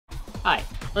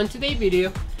On today's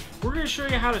video, we're going to show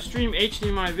you how to stream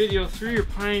HDMI video through your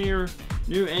Pioneer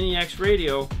new NEX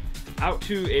radio out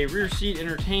to a rear seat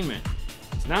entertainment.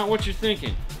 It's not what you're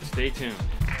thinking. Stay tuned.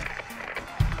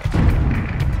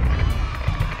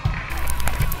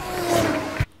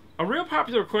 A real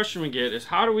popular question we get is,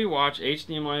 how do we watch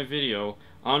HDMI video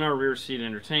on our rear seat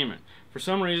entertainment? For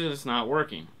some reason it's not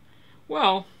working.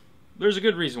 Well, there's a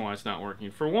good reason why it's not working.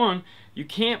 For one, you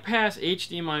can't pass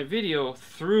HDMI video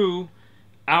through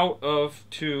out of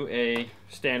to a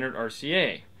standard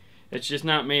RCA. It's just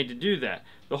not made to do that.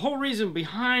 The whole reason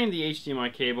behind the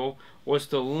HDMI cable was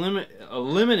to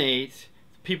eliminate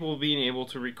people being able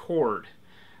to record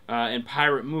and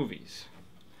pirate movies.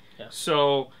 Yeah.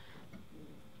 So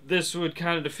this would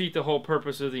kind of defeat the whole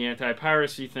purpose of the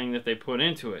anti-piracy thing that they put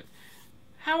into it.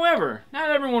 However,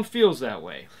 not everyone feels that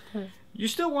way. You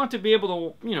still want to be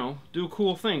able to, you know, do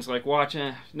cool things like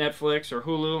watching Netflix or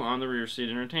Hulu on the rear seat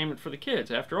entertainment for the kids.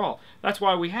 After all, that's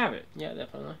why we have it. yeah,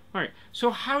 definitely. All right, so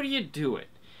how do you do it?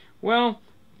 Well,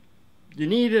 you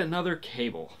need another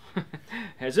cable,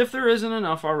 as if there isn't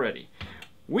enough already.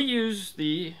 We use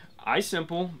the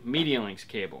iSimple Medialinx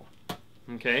cable.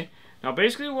 Okay, now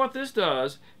basically what this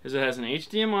does is it has an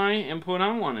HDMI input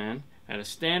on one end and a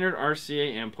standard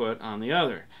RCA input on the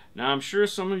other. Now I'm sure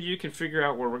some of you can figure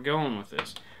out where we're going with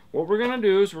this. What we're going to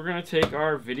do is we're going to take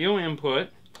our video input,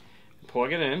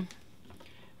 plug it in, and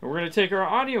we're going to take our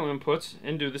audio inputs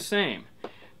and do the same.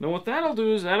 Now what that'll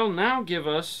do is that'll now give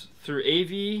us, through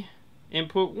AV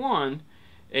input 1,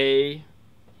 a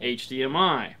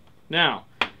HDMI. Now,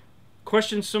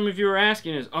 question some of you are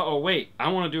asking is, uh-oh, wait, I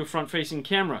want to do a front-facing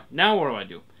camera. Now what do I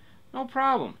do? No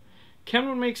problem.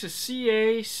 Kenwood makes a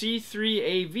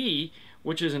CA-C3AV,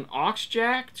 which is an aux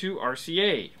jack to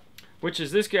RCA, which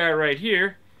is this guy right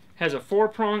here, has a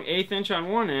 4-prong 1/8 inch on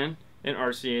one end and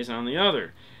RCA's on the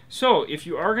other. So if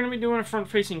you are going to be doing a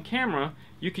front-facing camera,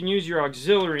 you can use your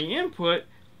auxiliary input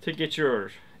to get your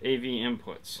AV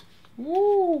inputs.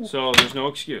 Woo! So there's no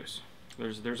excuse.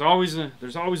 There's always a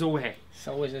way. It's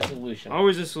always a solution.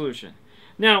 Always a solution.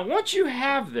 Now, once you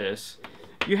have this,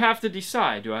 you have to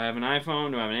decide, do I have an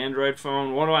iPhone, do I have an Android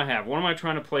phone, what do I have? What am I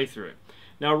trying to play through it?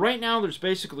 Now, right now, there's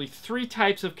basically 3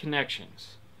 types of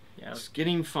connections. Yeah. It's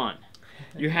getting fun.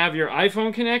 You have your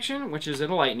iPhone connection, which is a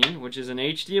Lightning, which is an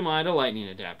HDMI to Lightning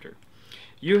adapter.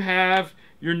 You have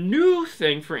your new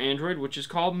thing for Android, which is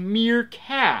called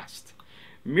Maracast.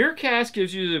 Maracast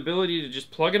gives you the ability to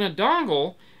just plug in a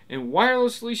dongle and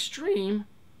wirelessly stream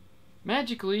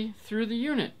magically through the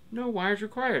unit. No wires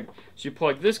required. So you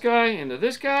plug this guy into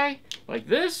this guy, like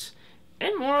this,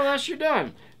 and more or less you're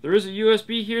done. There is a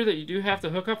USB here that you do have to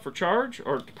hook up for charge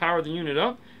or to power the unit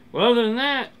up. Well, other than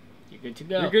that, You're good to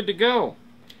go. you're good to go.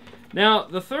 Now,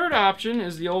 the third option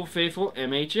is the old faithful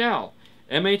MHL.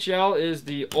 MHL is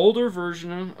the older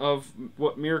version of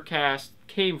what Maracast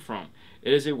came from.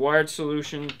 It is a wired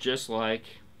solution just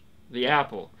like the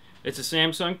Apple. It's a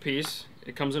Samsung piece.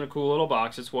 It comes in a cool little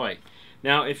box. It's white.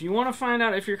 Now, if you want to find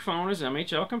out if your phone is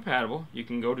MHL compatible, you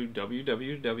can go to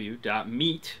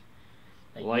www.meet,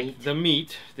 like the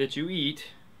meat that you eat,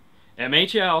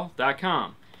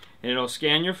 MHL.com. And it'll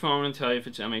scan your phone and tell you if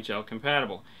it's MHL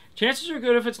compatible. Chances are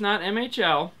good if it's not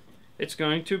MHL, it's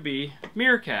going to be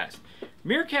Maracast.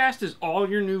 Maracast is all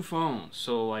your new phones.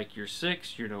 So like your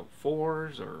 6, your Note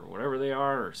 4s, or whatever they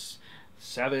are, or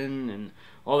 7, and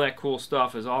all that cool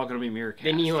stuff is all going to be Maracast.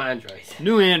 The new Androids.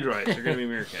 New Androids are going to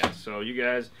be Maracast. So you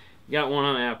guys got one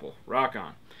on Apple. Rock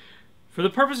on. For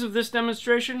the purpose of this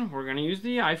demonstration, we're going to use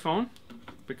the iPhone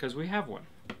because we have one.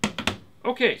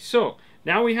 Okay, so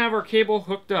now we have our cable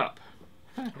hooked up.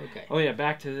 Okay. Oh yeah,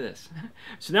 back to this.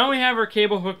 So now we have our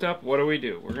cable hooked up. What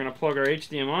do? We're going to plug our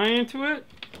HDMI into it.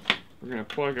 We're going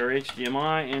to plug our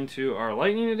HDMI into our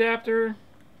Lightning adapter.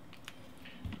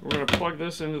 We're going to plug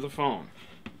this into the phone.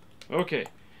 Okay.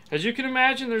 As you can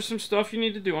imagine, there's some stuff you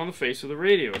need to do on the face of the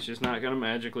radio. It's just not going to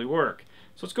magically work.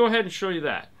 So let's go ahead and show you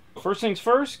that. First things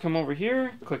first, come over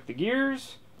here, click the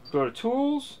gears, go to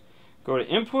Tools, go to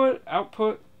Input,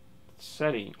 Output,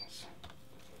 Settings.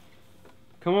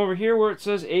 Come over here where it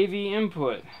says AV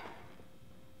Input.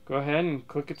 Go ahead and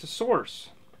click it to Source.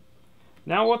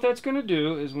 Now what that's going to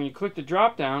do is when you click the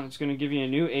drop down, it's going to give you a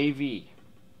new AV.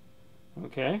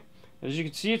 Okay? As you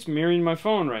can see, it's mirroring my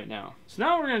phone right now. So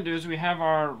now what we're going to do is we have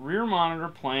our rear monitor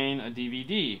playing a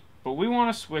DVD, but we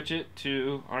want to switch it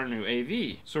to our new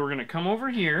AV. So we're going to come over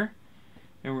here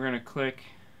and we're going to click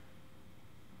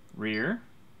Rear,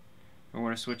 and we're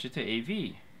going to switch it to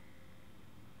AV.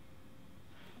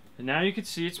 And now you can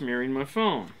see it's mirroring my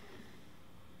phone.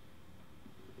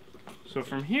 So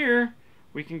from here,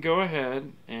 we can go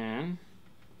ahead and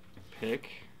pick...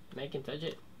 I can touch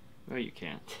it. No, you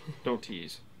can't. Don't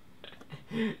tease.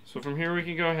 So from here we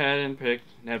can go ahead and pick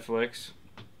Netflix.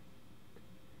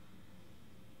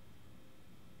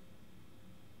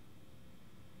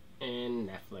 And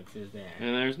Netflix is there.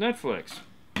 And there's Netflix.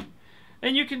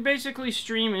 And you can basically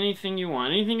stream anything you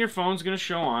want. Anything your phone's going to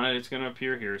show on it, it's going to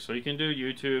appear here. So you can do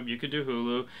YouTube, you could do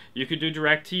Hulu, you could do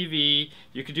DirecTV,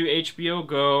 you could do HBO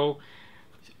Go,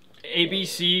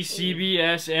 ABC,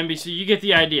 CBS, NBC. You get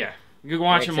the idea. You can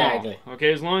watch them all.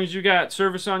 Okay, as long as you got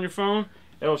service on your phone,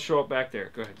 it'll show up back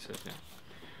there. Go ahead and sit down.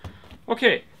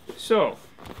 Okay, so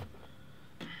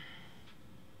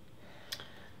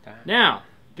now,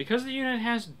 because the unit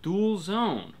has dual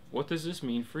zone, what does this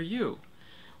mean for you?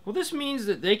 Well, this means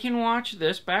that they can watch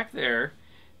this back there,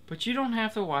 but you don't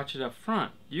have to watch it up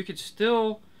front. You could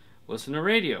still listen to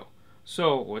radio.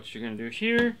 So what you're going to do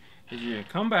here is you're going to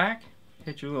come back,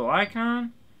 hit your little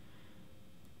icon,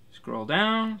 scroll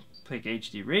down, pick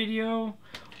HD radio,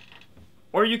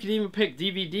 or you could even pick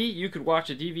DVD. You could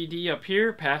watch a DVD up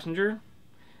here, passenger,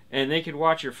 and they could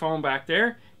watch your phone back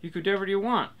there. You could do whatever you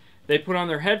want. They put on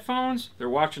their headphones, they're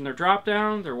watching their drop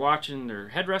down, they're watching their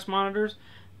headrest monitors.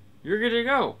 You're good to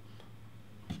go.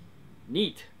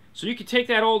 Neat. So you could take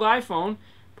that old iPhone,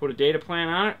 put a data plan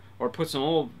on it, or put some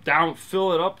old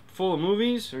fill it up full of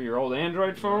movies, or your old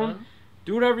Android phone.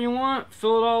 Do whatever you want,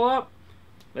 fill it all up.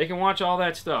 They can watch all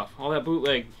that stuff, all that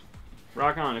bootleg.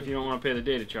 Rock on if you don't want to pay the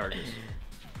data charges.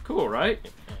 Cool, right?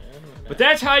 But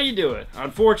that's how you do it.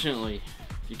 Unfortunately,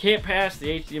 if you can't pass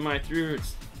the HDMI through,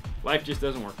 life just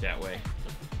doesn't work that way.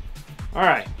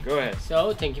 Alright, go ahead.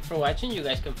 So, thank you for watching. You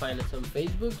guys can find us on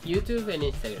Facebook, YouTube, and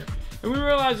Instagram. And we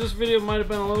realize this video might have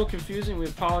been a little confusing. We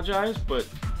apologize, but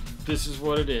this is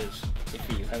what it is.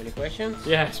 If you have any questions,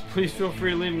 yes, please feel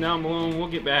free to leave them down below and we'll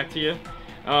get back to you.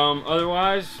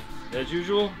 Otherwise, as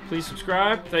usual, please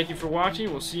subscribe. Thank you for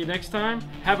watching. We'll see you next time.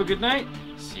 Have a good night.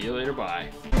 See you later. Bye.